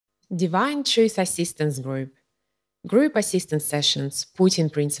Divine Truth Assistance Group. Group assistance sessions putting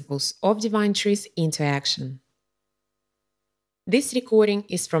principles of divine truth into action. This recording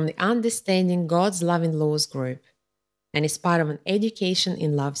is from the Understanding God's Loving Laws group and is part of an Education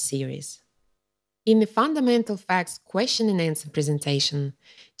in Love series. In the Fundamental Facts question and answer presentation,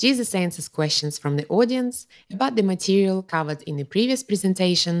 Jesus answers questions from the audience about the material covered in the previous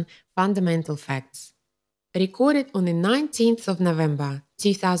presentation, Fundamental Facts. Recorded on the 19th of November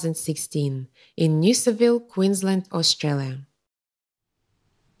 2016 in Noosaville, Queensland, Australia.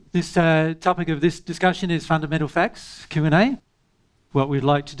 This topic of this discussion is Fundamental Facts, Q&A. What we'd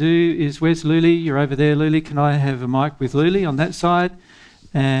like to do is, where's Luli? You're over there, Luli. Can I have a mic with Luli on that side?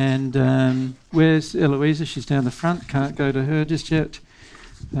 And where's Eloisa? She's down the front. Can't go to her just yet.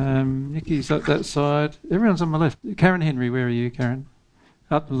 Nikki's up that side. Everyone's on my left. Karen Henry, where are you, Karen?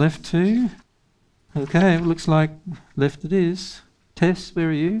 Up left too. Okay, it looks like left it is. Tess, where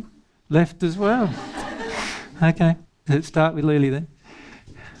are you? Left as well. Okay, let's start with Lily then.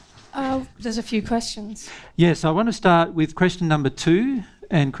 There's a few questions. Yes, I want to start with question number 2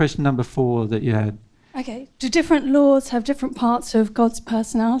 and question number 4 that you had. Okay, do different laws have different parts of God's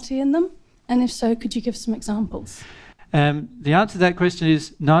personality in them? And if so, could you give some examples? The answer to that question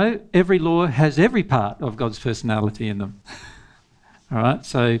is no, every law has every part of God's personality in them. All right,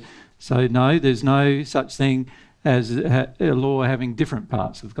 so no, there's no such thing as a law having different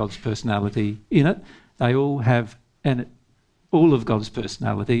parts of God's personality in it. They all have all of God's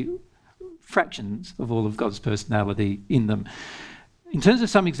personality, fractions of all of God's personality in them. In terms of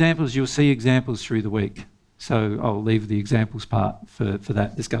some examples, you'll see examples through the week. So I'll leave the examples part for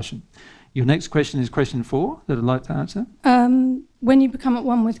that discussion. Your next question is question 4 that I'd like to answer. When you become at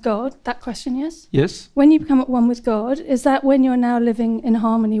one with God, that question, yes? Yes. When you become at one with God, is that when you're now living in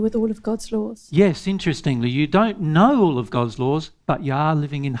harmony with all of God's laws? Yes, interestingly, you don't know all of God's laws, but you are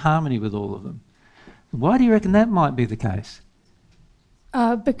living in harmony with all of them. Why do you reckon that might be the case?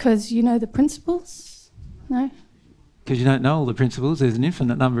 Because you know the principles? No? Because you don't know all the principles. There's an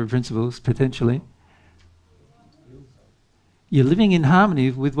infinite number of principles, potentially. You're living in harmony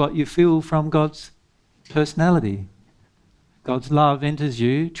with what you feel from God's personality. God's love enters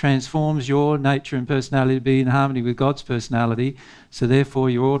you, transforms your nature and personality to be in harmony with God's personality, so therefore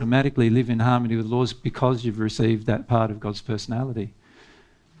you automatically live in harmony with laws because you've received that part of God's personality.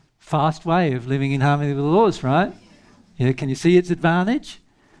 Fast way of living in harmony with the laws, right? Yeah, can you see its advantage?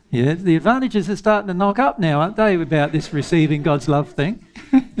 Yeah, the advantages are starting to knock up now, aren't they, about this receiving God's love thing?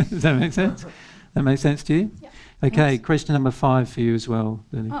 Does that make sense? That makes sense to you? Yep. Okay, Yes. Question number 5 for you as well,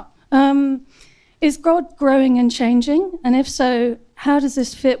 Lily. Is God growing and changing? And if so, how does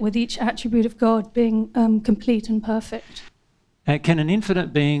this fit with each attribute of God being complete and perfect? Can an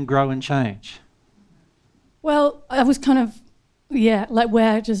infinite being grow and change? Well, I was kind of, like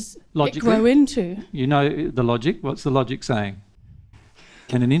where does it grow into? You know the logic. What's the logic saying?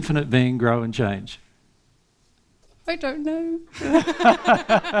 Can an infinite being grow and change? I don't know.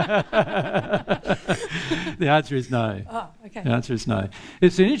 The answer is no. Oh, okay. The answer is no.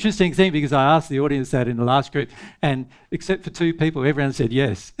 It's an interesting thing because I asked the audience that in the last group, and except for 2 people, everyone said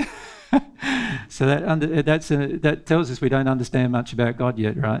yes. So that tells us we don't understand much about God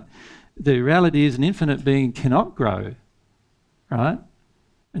yet, right? The reality is an infinite being cannot grow, right?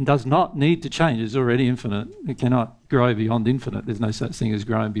 And does not need to change. It's already infinite. It cannot grow beyond infinite. There's no such thing as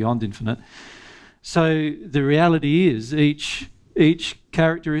growing beyond infinite. So the reality is each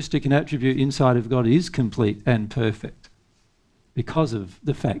characteristic and attribute inside of God is complete and perfect because of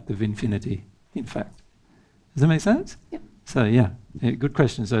the fact of infinity, in fact. Does that make sense? Yep. So, yeah good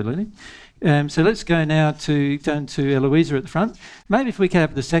questions though, Lily. So let's go now turn to Eloisa at the front. Maybe if we can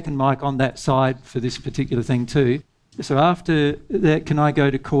have the second mic on that side for this particular thing too. So after that, can I go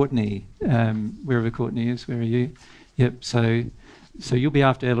to Courtney? Wherever Courtney is, where are you? Yep, so you'll be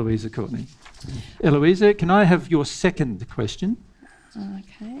after Eloisa, Courtney. Eloisa, can I have your second question?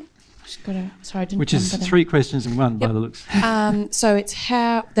 Okay. Sorry, I didn't. Which is 3 questions in one, by the looks. So it's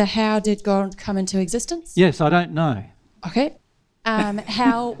how did God come into existence? Yes, I don't know. Okay.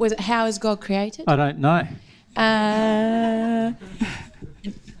 How is God created? I don't know.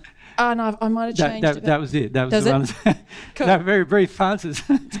 Oh no, I might have changed it. That was it. That was the one. Cool. No, very brief answers.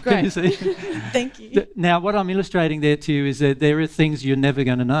 It's great. Can you see? Thank you. Now, what I'm illustrating there to you is that there are things you're never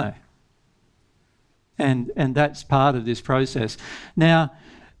going to know. And that's part of this process. Now,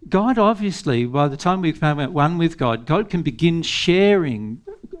 God obviously, by the time we become at one with God, God can begin sharing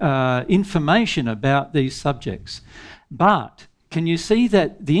information about these subjects. But can you see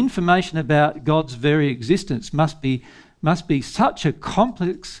that the information about God's very existence must be such a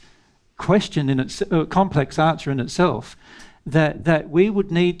complex question complex answer in itself, that we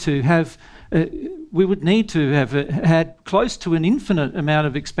would need to have had close to an infinite amount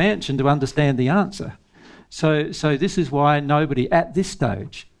of expansion to understand the answer. So this is why nobody at this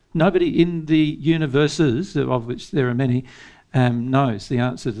stage, nobody in the universes, of which there are many, knows the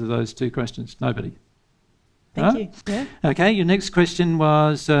answer to those two questions. Nobody. Thank you. Yeah. Okay, your next question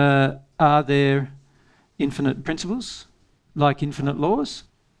was, are there infinite principles like infinite laws?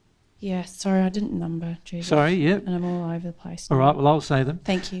 Yeah, sorry, I didn't number, Judith. Sorry, yeah. And I'm all over the place All now. right, well, I'll say them.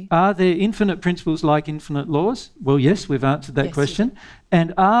 Thank you. Are there infinite principles like infinite laws? Well, yes, we've answered that Yes, question.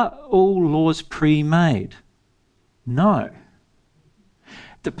 And are all laws pre-made? No.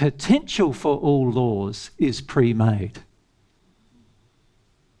 The potential for all laws is pre-made.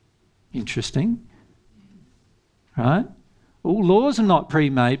 Interesting. Right? All laws are not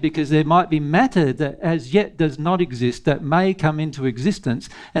pre-made because there might be matter that as yet does not exist that may come into existence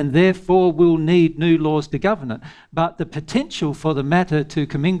and therefore will need new laws to govern it. But the potential for the matter to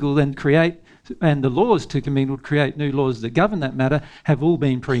commingle and create, and the laws to commingle, create new laws that govern that matter, have all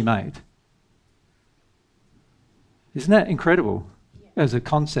been pre-made. Isn't that incredible as a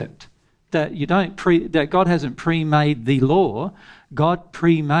concept? That you don't that God hasn't pre-made the law, God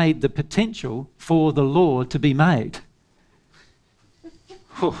pre-made the potential for the law to be made.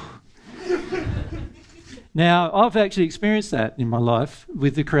 Now, I've actually experienced that in my life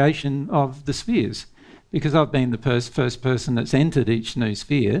with the creation of the spheres, because I've been the first person that's entered each new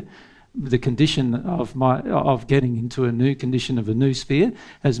sphere. The condition of getting into a new condition of a new sphere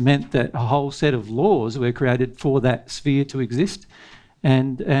has meant that a whole set of laws were created for that sphere to exist,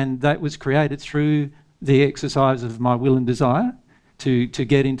 and that was created through the exercise of my will and desire to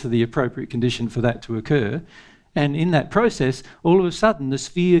get into the appropriate condition for that to occur. And in that process, all of a sudden, the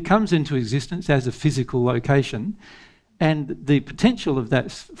sphere comes into existence as a physical location, and the potential of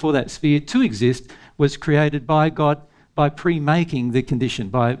that for that sphere to exist was created by God by pre-making the condition,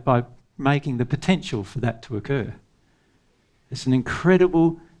 by making the potential for that to occur. It's an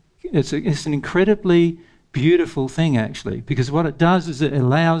incredibly beautiful thing, actually, because what it does is it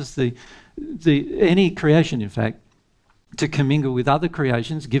allows any creation, in fact, to commingle with other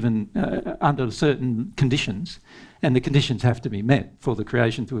creations given under certain conditions, and the conditions have to be met for the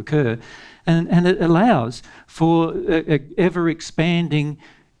creation to occur, and it allows for an ever-expanding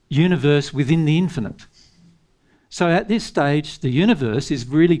universe within the infinite. So at this stage, the universe is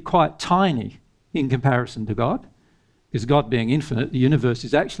really quite tiny in comparison to God, because God being infinite, the universe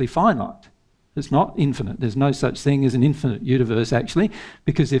is actually finite. It's not infinite. There's no such thing as an infinite universe, actually,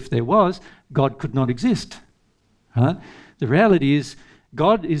 because if there was, God could not exist. Right? The reality is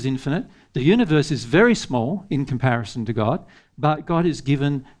God is infinite. The universe is very small in comparison to God, but God has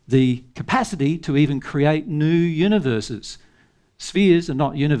given the capacity to even create new universes. Spheres are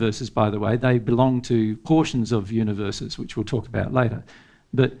not universes, by the way. They belong to portions of universes, which we'll talk about later.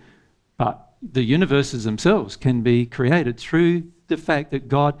 But the universes themselves can be created through the fact that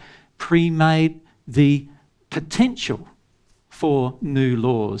God pre-made the potential for new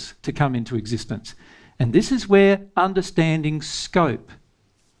laws to come into existence. And this is where understanding scope,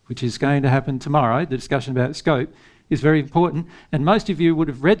 which is going to happen tomorrow, the discussion about scope, is very important. And most of you would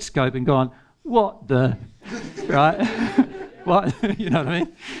have read scope and gone, what the, right? What? You know what I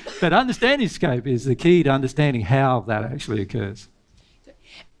mean? But understanding scope is the key to understanding how that actually occurs.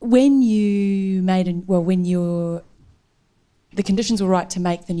 When you made, the conditions were right to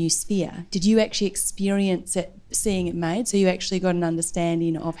make the new sphere, did you actually experience it, seeing it made? So you actually got an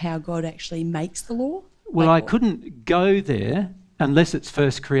understanding of how God actually makes the law? Well, I couldn't go there unless it's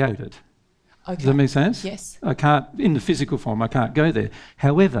first created. Okay. Does that make sense? Yes. I can't, in the physical form, I can't go there.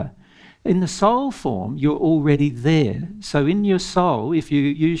 However, in the soul form, you're already there. So in your soul, if you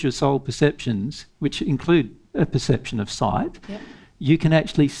use your soul perceptions, which include a perception of sight, Yep. you can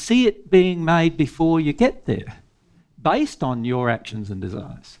actually see it being made before you get there, based on your actions and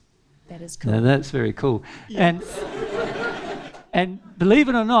desires. That is cool. Now, that's very cool. Yes. And believe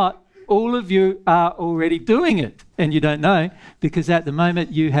it or not, all of you are already doing it, and you don't know, because at the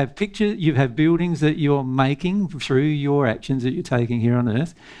moment you have pictures, you have buildings that you're making through your actions that you're taking here on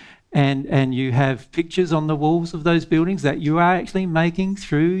earth, and you have pictures on the walls of those buildings that you are actually making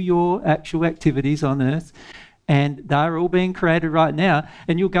through your actual activities on earth, and they're all being created right now,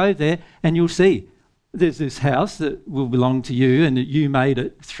 and you'll go there and you'll see there's this house that will belong to you and that you made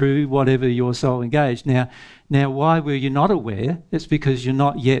it through whatever your soul engaged. Now, why were you not aware? It's because you're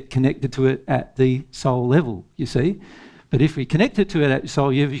not yet connected to it at the soul level, you see. But if we connect it to it at the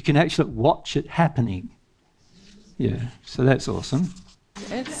soul level, you can actually watch it happening. Yeah, so that's awesome.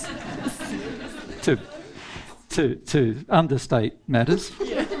 Yes. To understate matters,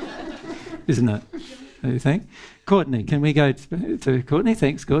 isn't it? do you think? Courtney, can we go to Courtney?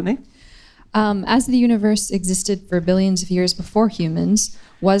 Thanks, Courtney. As the universe existed for billions of years before humans,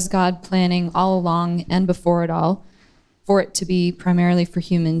 was God planning all along and before it all for it to be primarily for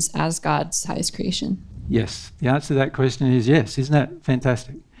humans as God's highest creation? Yes. The answer to that question is yes. Isn't that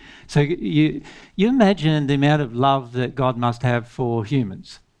fantastic? So you imagine the amount of love that God must have for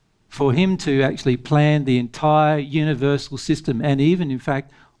humans, for him to actually plan the entire universal system, and even, in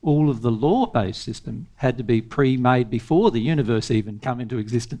fact, all of the law-based system had to be pre-made before the universe even come into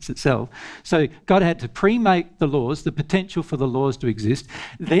existence itself. So God had to pre-make the laws, the potential for the laws to exist,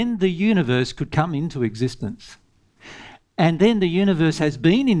 then the universe could come into existence. And then the universe has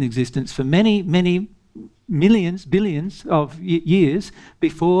been in existence for many, many millions, billions of years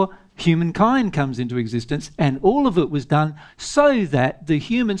before humankind comes into existence, and all of it was done so that the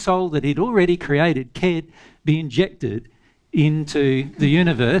human soul that he'd already created can be injected into the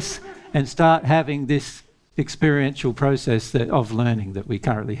universe and start having this experiential process of learning that we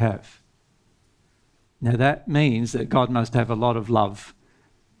currently have. Now that means that God must have a lot of love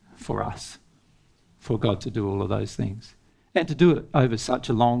for us, for God to do all of those things, and to do it over such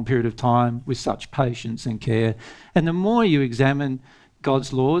a long period of time with such patience and care. And the more you examine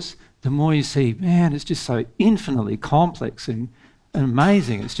God's laws, the more you see, man, it's just so infinitely complex and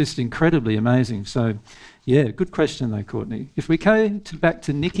amazing. It's just incredibly amazing. So, yeah, good question though, Courtney. If we go back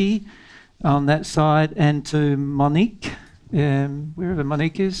to Nikki on that side and to Monique, wherever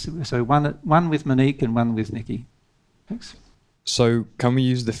Monique is, so one with Monique and one with Nikki. Thanks. So can we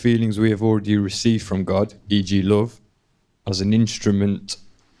use the feelings we have already received from God, e.g. love, as an instrument,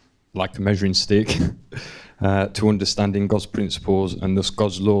 like a measuring stick, to understanding God's principles and thus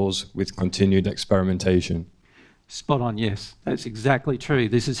God's laws with continued experimentation? Spot on, yes. That's exactly true.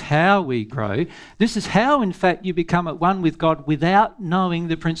 This is how we grow. This is how, in fact, you become at one with God without knowing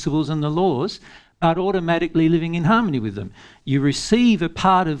the principles and the laws, but automatically living in harmony with them. You receive a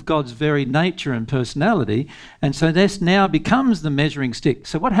part of God's very nature and personality, and so this now becomes the measuring stick.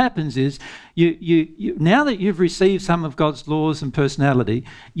 So what happens is, you now that you've received some of God's laws and personality,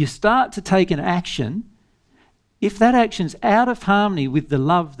 you start to take an action. If that action's out of harmony with the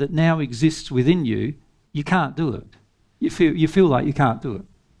love that now exists within you, you can't do it. You feel like you can't do it.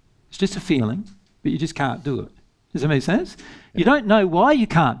 It's just a feeling, but you just can't do it. Does that make sense? Yeah. You don't know why you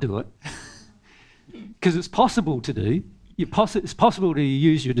can't do it, because it's possible to do. It's possible to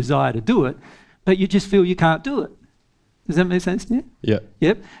use your desire to do it, but you just feel you can't do it. Does that make sense to you? Yeah.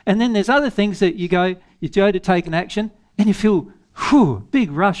 Yep. And then there's other things that you go to take an action, and you feel, whew,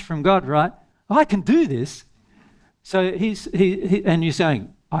 big rush from God, right? I can do this. So and you're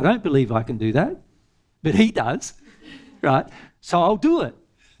saying, I don't believe I can do that. But he does, right? So I'll do it.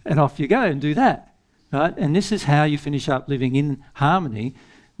 And off you go and do that, right? And this is how you finish up living in harmony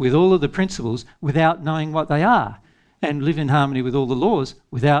with all of the principles without knowing what they are, and live in harmony with all the laws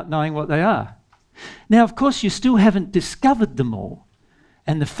without knowing what they are. Now, of course, you still haven't discovered them all.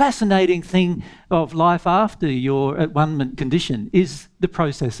 And the fascinating thing of life after your at-one-ment condition is the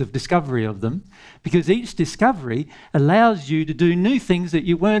process of discovery of them, because each discovery allows you to do new things that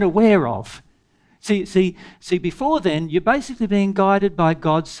you weren't aware of. See, before then, you're basically being guided by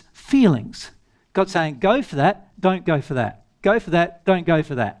God's feelings. God's saying, go for that, don't go for that. Go for that, don't go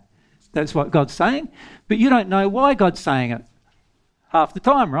for that. That's what God's saying. But you don't know why God's saying it half the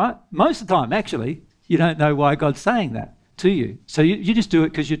time, right? Most of the time, actually, you don't know why God's saying that to you. So you just do it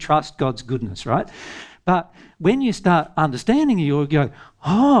because you trust God's goodness, right? But when you start understanding, you'll go,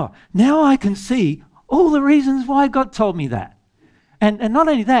 oh, now I can see all the reasons why God told me that. And not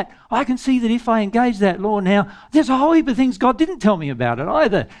only that, I can see that if I engage that law now, there's a whole heap of things God didn't tell me about it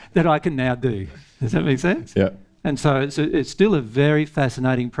either that I can now do. Does that make sense? Yeah. And so it's still a very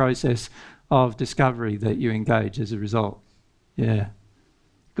fascinating process of discovery that you engage as a result. Yeah.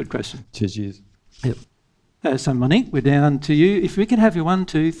 Good question. Cheers. Yep. So Monique, we're down to you. If we can have your 1,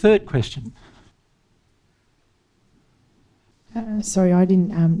 2, third question. Sorry, I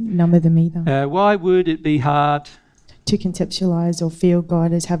didn't number them either. Why would it be hard to conceptualise or feel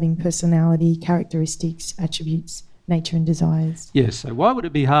God as having personality, characteristics, attributes, nature and desires? Yes, so why would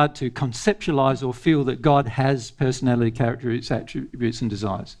it be hard to conceptualise or feel that God has personality, characteristics, attributes and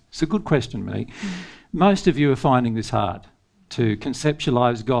desires? It's a good question, Monique. Most of you are finding this hard, to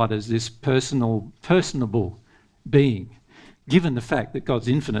conceptualise God as this personable being, given the fact that God's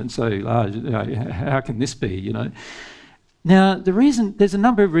infinite and so large. How can this be, you know? Now, there's a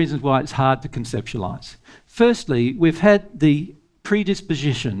number of reasons why it's hard to conceptualise. Firstly, we've had the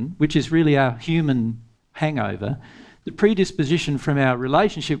predisposition, which is really our human hangover, the predisposition from our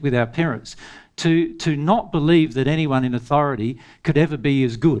relationship with our parents to not believe that anyone in authority could ever be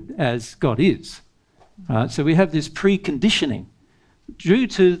as good as God is. Right? So we have this preconditioning due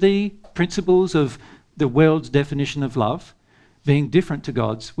to the principles of the world's definition of love being different to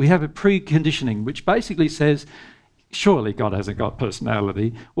God's. We have a preconditioning which basically says, surely God hasn't got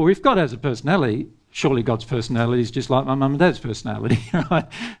personality, or if God has a personality, surely God's personality is just like my mum and dad's personality, right?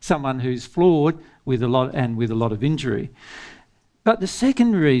 Someone who's flawed with a lot of injury. But the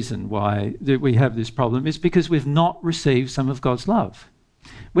second reason why that we have this problem is because we've not received some of God's love.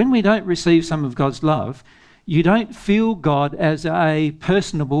 When we don't receive some of God's love, you don't feel God as a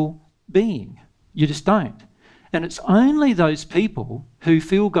personable being. You just don't. And it's only those people who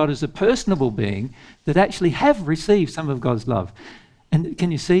feel God as a personable being that actually have received some of God's love. And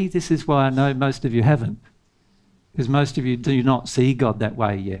can you see, this is why I know most of you haven't. Because most of you do not see God that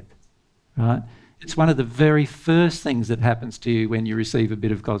way yet, right? It's one of the very first things that happens to you when you receive a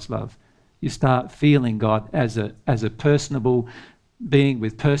bit of God's love. You start feeling God as a personable being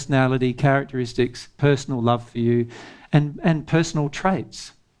with personality, characteristics, personal love for you, and personal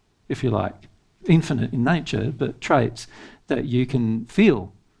traits, if you like. Infinite in nature, but traits that you can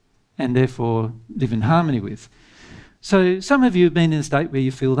feel and therefore live in harmony with. So some of you have been in a state where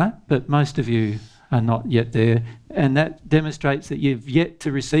you feel that, but most of you are not yet there, and that demonstrates that you've yet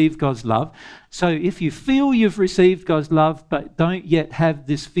to receive God's love. So if you feel you've received God's love but don't yet have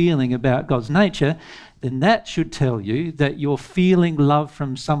this feeling about God's nature, then that should tell you that you're feeling love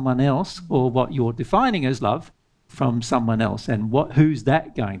from someone else, or what you're defining as love from someone else. And who's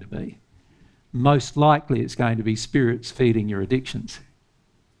that going to be? Most likely it's going to be spirits feeding your addictions.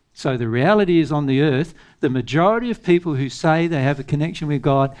 So the reality is, on the earth, the majority of people who say they have a connection with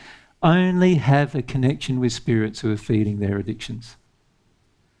God only have a connection with spirits who are feeding their addictions,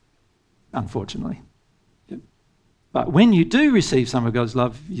 unfortunately. Yep. But when you do receive some of God's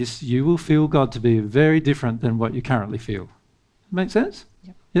love, yes, you will feel God to be very different than what you currently feel. Make sense?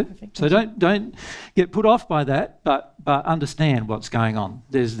 Yep. Yep. Perfect. So don't get put off by that, but understand what's going on.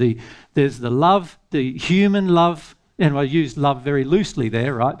 There's the love, the human love, and I use love very loosely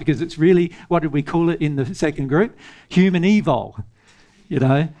there, right? Because it's really, what did we call it in the second group? Human evil. You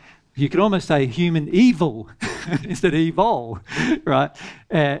know, you could almost say human evil instead of evil, right?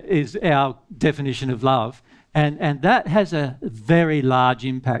 Is our definition of love. And that has a very large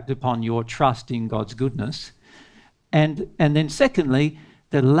impact upon your trust in God's goodness. And then secondly,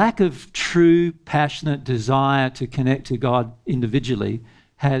 the lack of true, passionate desire to connect to God individually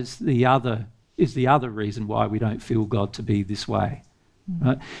is the other reason why we don't feel God to be this way.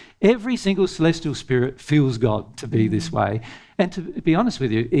 Right? Every single celestial spirit feels God to be this way. And to be honest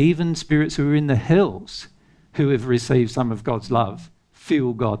with you, even spirits who are in the hells who have received some of God's love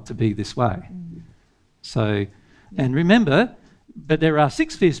feel God to be this way. So, and remember, but there are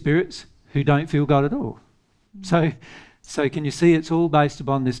sixth-sphere spirits who don't feel God at all. So can you see, it's all based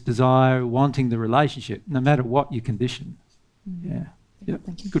upon this desire, wanting the relationship, no matter what your condition. Yeah. Yep.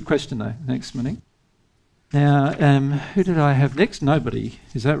 Thank you. Good question, though. Thanks, Monique. Now, who did I have next? Nobody.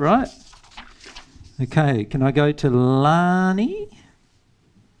 Is that right? Okay, can I go to Lani?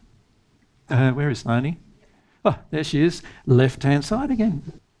 Where is Lani? Oh, there she is. Left-hand side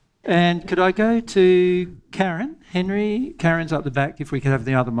again. And could I go to Karen? Henry? Karen's up the back, if we could have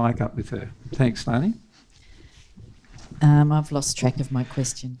the other mic up with her. Thanks, Lani. I've lost track of my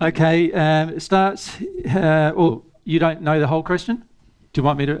question. Okay, it starts... you don't know the whole question? Do you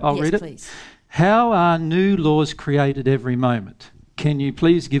want me to... I'll read it? Yes, please. How are new laws created every moment? Can you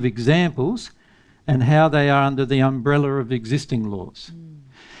please give examples and how they are under the umbrella of existing laws?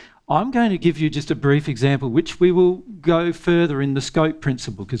 I'm going to give you just a brief example, which we will go further in the scope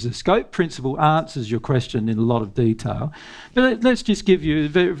principle, because the scope principle answers your question in a lot of detail. But let's just give you a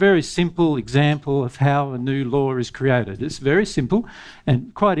very, very simple example of how a new law is created. It's very simple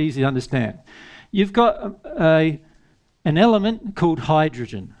and quite easy to understand. You've got an element called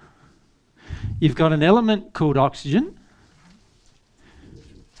hydrogen. You've got an element called oxygen,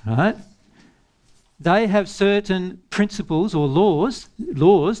 right? They have certain principles or laws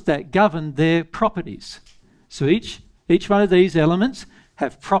that govern their properties. So each one of these elements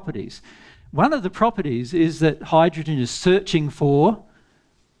have properties. One of the properties is that hydrogen is searching for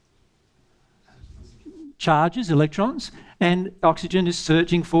charges, electrons, and oxygen is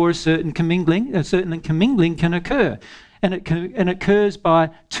searching for a certain commingling. A certain commingling can occur. And it occurs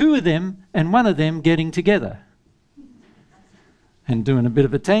by two of them and one of them getting together and doing a bit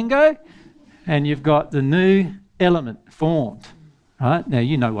of a tango, and you've got the new element formed. Right? Now,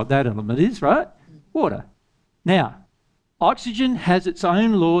 you know what that element is, right? Water. Now, oxygen has its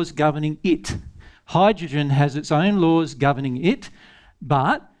own laws governing it. Hydrogen has its own laws governing it,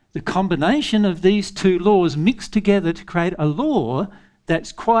 but the combination of these two laws mixed together to create a law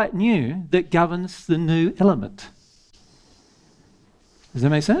that's quite new that governs the new element. Does that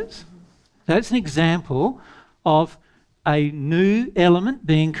make sense? That's an example of a new element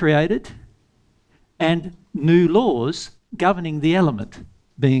being created and new laws governing the element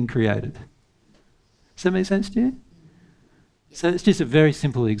being created. Does that make sense to you? So it's just a very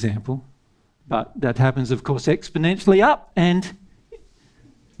simple example, but that happens, of course, exponentially up and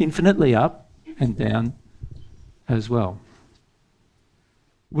infinitely up and down as well.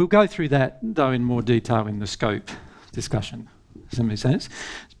 We'll go through that, though, in more detail in the scope discussion. Does that make sense?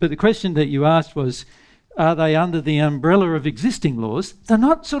 But the question that you asked was, are they under the umbrella of existing laws? They're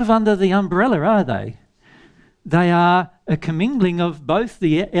not sort of under the umbrella, are they? They are a commingling of both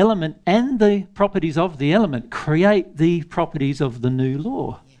the element and the properties of the element create the properties of the new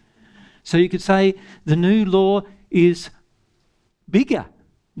law. So you could say the new law is bigger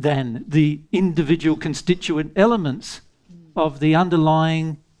than the individual constituent elements of the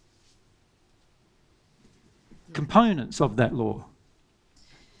underlying components of that law.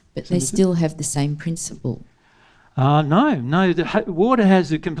 But they still have the same principle. No. Water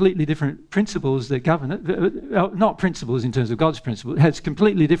has a completely different principles that govern it. Not principles in terms of God's principle. It has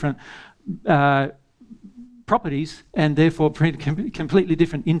completely different properties and therefore completely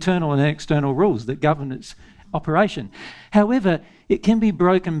different internal and external rules that govern its operation. However, it can be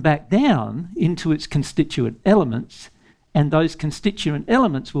broken back down into its constituent elements, and those constituent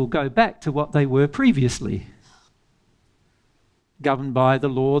elements will go back to what they were previously, governed by the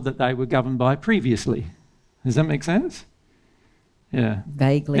law that they were governed by previously. Does that make sense? Yeah.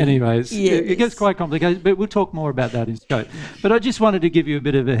 Vaguely. Anyways, yes. It gets quite complicated, but we'll talk more about that in scope. But I just wanted to give you a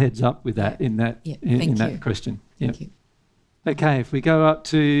bit of a heads up with that in that question. Thank you. Okay, if we go up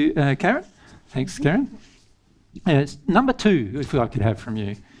to Karen. Thanks, Karen. Number 2, if I could have from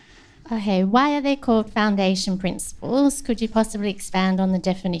you. Okay, why are they called foundation principles? Could you possibly expand on the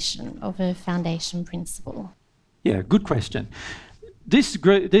definition of a foundation principle? Yeah, good question. These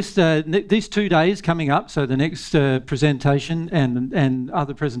 2 days coming up, so the next presentation and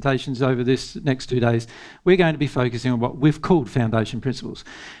other presentations over this next 2 days, we're going to be focusing on what we've called foundation principles.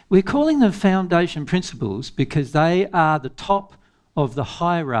 We're calling them foundation principles because they are the top of the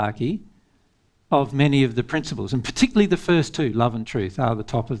hierarchy of many of the principles, and particularly the first 2, love and truth, are the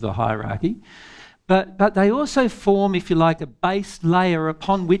top of the hierarchy. But they also form, if you like, a base layer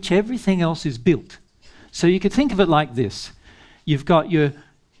upon which everything else is built. So you could think of it like this. You've got your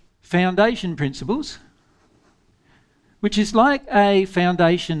foundation principles, which is like a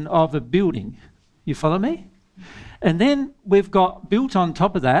foundation of a building. You follow me? And then we've got built on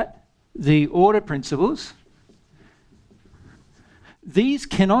top of that the order principles. These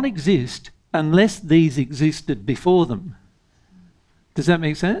cannot exist unless these existed before them. Does that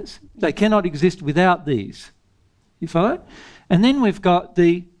make sense? They cannot exist without these. You follow? And then we've got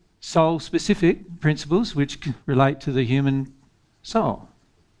the soul-specific principles, which relate to the human soul.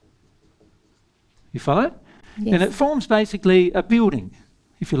 You follow? Yes. And it forms basically a building,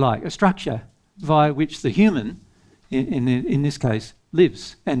 if you like, a structure via which the human, in this case,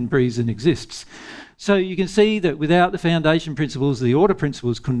 lives and breathes and exists. So you can see that without the foundation principles, the order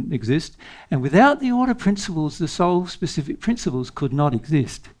principles couldn't exist, and without the order principles, the soul-specific principles could not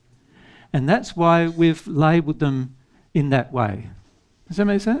exist. And that's why we've labelled them in that way. Does that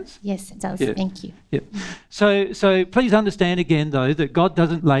make sense? Yes, it does. Yeah. Thank you. Yeah. So please understand again, though, that God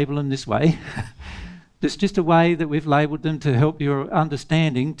doesn't label them this way. There's just a way that we've labelled them to help your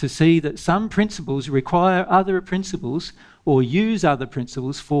understanding to see that some principles require other principles or use other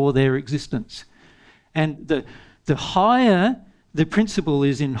principles for their existence. And the higher the principle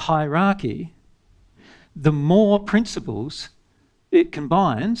is in hierarchy, the more principles it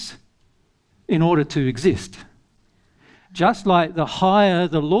combines in order to exist. Just like the higher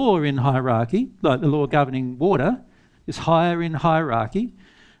the law in hierarchy, like the law governing water, is higher in hierarchy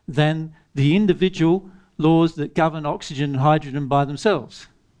than the individual laws that govern oxygen and hydrogen by themselves.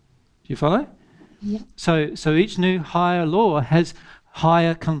 Do you follow? Yeah. So each new higher law has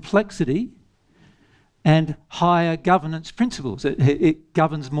higher complexity and higher governance principles. It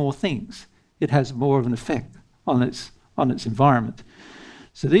governs more things. It has more of an effect on its environment.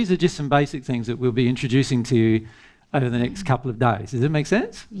 So these are just some basic things that we'll be introducing to you over the next couple of days. Does that make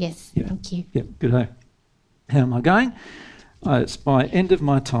sense? Yes, Yeah. thank you. Yeah, good. How am I going? It's by end of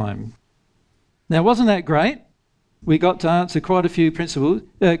my time. Now, wasn't that great? We got to answer quite a few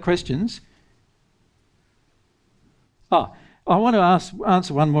questions. I want to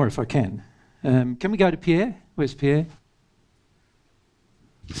answer one more if I can. Can we go to Pierre? Where's Pierre?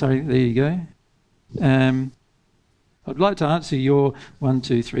 Sorry, there you go. I'd like to answer your 1,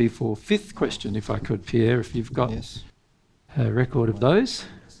 2, 3, 4, 5th question, if I could, Pierre, if you've got... Yes. a record of those.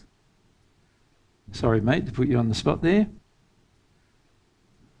 Sorry, mate, to put you on the spot there.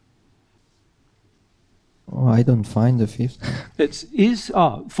 Oh, I don't find the fifth.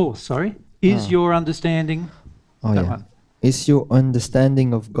 Fourth, sorry. Is your understanding... Oh, yeah. One. Is your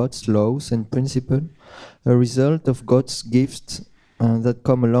understanding of God's laws and principle a result of God's gifts that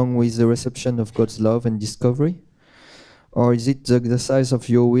come along with the reception of God's love and discovery? Or is it the exercise of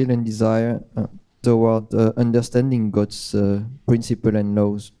your will and desire toward understanding God's principle and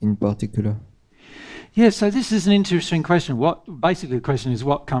laws in particular? Yeah, so this is an interesting question. Basically the question is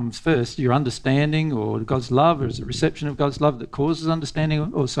what comes first, your understanding or God's love, or is it reception of God's love that causes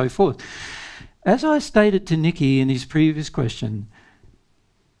understanding, or so forth? As I stated to Nicky in his previous question,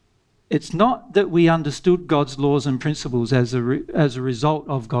 it's not that we understood God's laws and principles as a result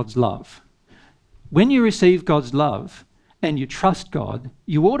of God's love. When you receive God's love and you trust God,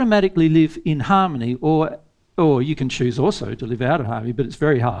 you automatically live in harmony, or you can choose also to live out of harmony, but it's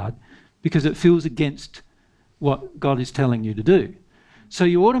very hard because it feels against what God is telling you to do. So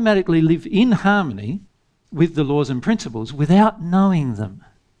you automatically live in harmony with the laws and principles without knowing them.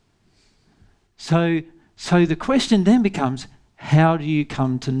 So the question then becomes, how do you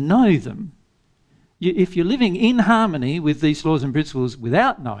come to know them? If you're living in harmony with these laws and principles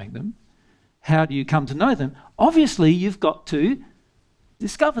without knowing them, how do you come to know them? Obviously, you've got to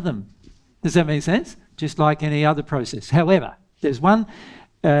discover them. Does that make sense? Just like any other process. However, there's one,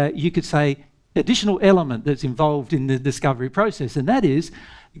 you could say, additional element that's involved in the discovery process, and that is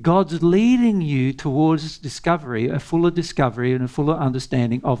God's leading you towards discovery, a fuller discovery and a fuller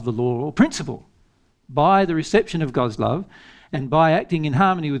understanding of the law or principle. By the reception of God's love and by acting in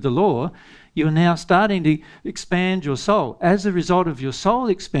harmony with the law, you're now starting to expand your soul. As a result of your soul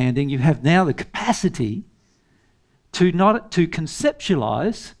expanding, you have now the capacity to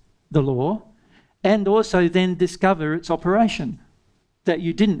conceptualize the law and also then discover its operation that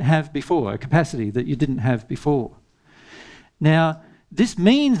you didn't have before, a capacity that you didn't have before. Now, this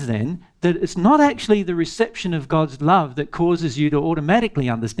means then that it's not actually the reception of God's love that causes you to automatically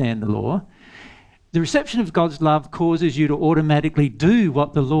understand the law. The reception of God's love causes you to automatically do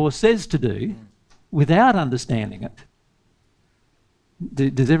what the law says to do without understanding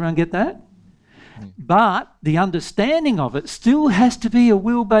it. Does everyone get that? But the understanding of it still has to be a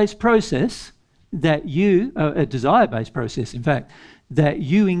will-based process that you, a desire-based process, in fact, that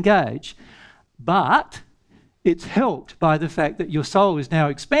you engage. But it's helped by the fact that your soul is now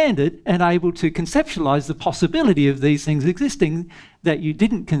expanded and able to conceptualize the possibility of these things existing that you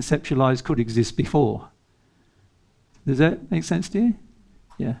didn't conceptualize could exist before. Does that make sense to you?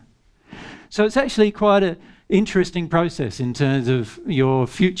 Yeah. So it's actually quite an interesting process in terms of your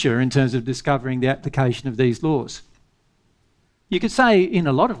future, in terms of discovering the application of these laws. You could say in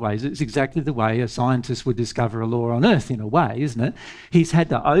a lot of ways it's exactly the way a scientist would discover a law on Earth, in a way, isn't it? He's had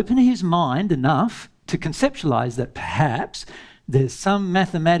to open his mind enough to conceptualize that perhaps there's some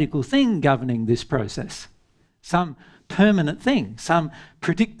mathematical thing governing this process, some permanent thing, some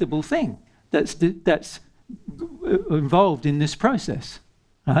predictable thing that's involved in this process,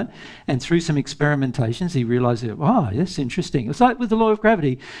 right? And through some experimentations, he realised that, oh, that's interesting. It's like with the law of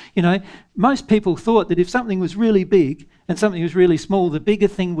gravity. You know, most people thought that if something was really big and something was really small, the bigger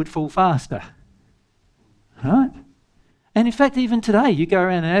thing would fall faster, right? And in fact, even today, you go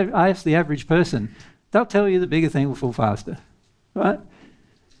around and ask the average person, they'll tell you the bigger thing will fall faster, right?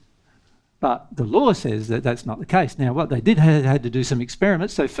 But the law says that that's not the case. Now, what they did had to do some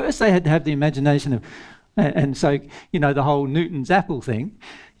experiments. So first they had to have the imagination of, and so, you know, the whole Newton's apple thing,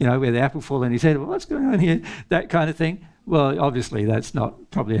 you know, where the apple fell in his head, well, what's going on here? That kind of thing. Well, obviously that's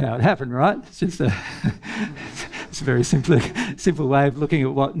not probably how it happened, right? It's just it's a very simple way of looking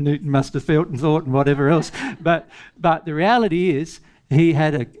at what Newton must have felt and thought and whatever else. But the reality is he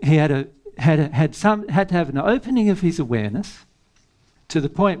had to have an opening of his awareness to the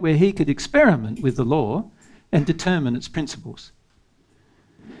point where he could experiment with the law and determine its principles.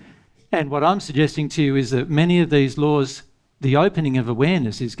 And what I'm suggesting to you is that many of these laws, the opening of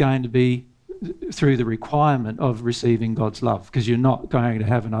awareness is going to be through the requirement of receiving God's love, because you're not going to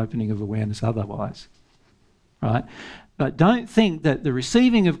have an opening of awareness otherwise, right? But don't think that the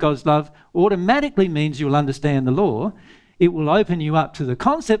receiving of God's love automatically means you'll understand the law. It will open you up to the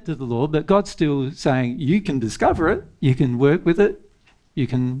concept of the law, but God's still saying you can discover it, you can work with it, you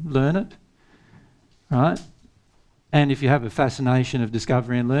can learn it, right? And if you have a fascination of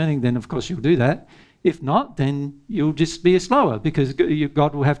discovery and learning, then of course you'll do that. If not, then you'll just be a slower, because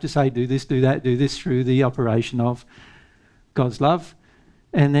God will have to say, do this, do that, do this through the operation of God's love.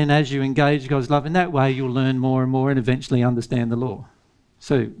 And then as you engage God's love in that way, you'll learn more and more and eventually understand the law.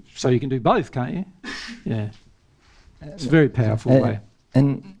 So you can do both, can't you? Yeah. It's a very powerful way.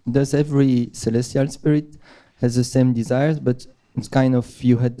 And does every celestial spirit has the same desires, but it's kind of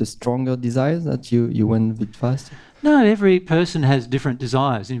you had the stronger desires that you went a bit faster? No, every person has different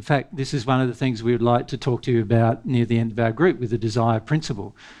desires. In fact, this is one of the things we would like to talk to you about near the end of our group with the desire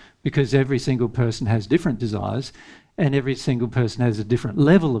principle, because every single person has different desires and every single person has a different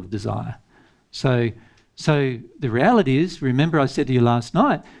level of desire. So the reality is, remember I said to you last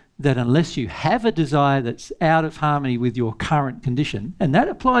night, that unless you have a desire that's out of harmony with your current condition, and that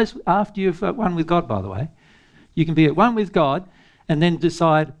applies after you've one with God, by the way, you can be at one with God and then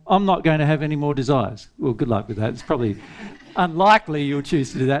decide, I'm not going to have any more desires. Well, good luck with that. It's probably unlikely you'll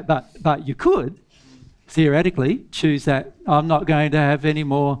choose to do that, but you could, theoretically, choose that, I'm not going to have any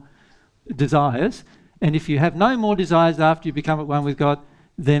more desires. And if you have no more desires after you become at one with God,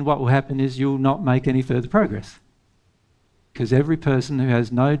 then what will happen is you'll not make any further progress. Because every person who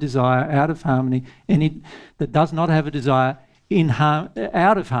has no desire out of harmony, that does not have a desire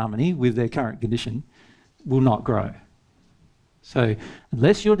out of harmony with their current condition, will not grow. So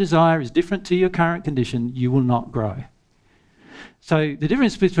unless your desire is different to your current condition, you will not grow. So the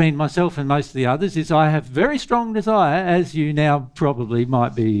difference between myself and most of the others is I have very strong desire, as you now probably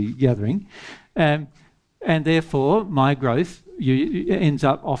might be gathering, and therefore my growth ends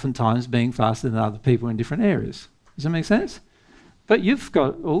up oftentimes being faster than other people in different areas. Does that make sense? But you've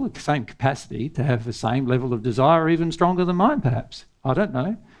got all the same capacity to have the same level of desire, even stronger than mine perhaps. I don't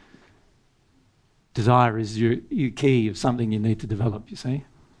know. Desire is your key of something you need to develop, you see.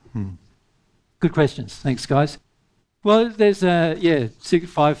 Good questions. Thanks, guys. Well, there's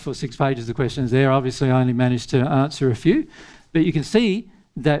 5 or 6 pages of questions there. Obviously, I only managed to answer a few. But you can see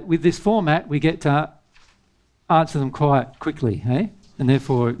that with this format, we get to answer them quite quickly, eh? And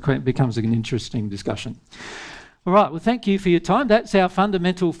therefore, it becomes an interesting discussion. All right, well, thank you for your time. That's our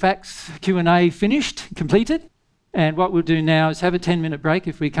fundamental facts Q&A completed. And what we'll do now is have a 10-minute break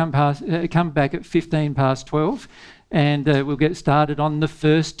if we come back at 15 past 12, and we'll get started on the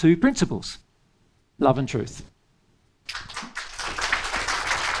first 2 principles, love and truth.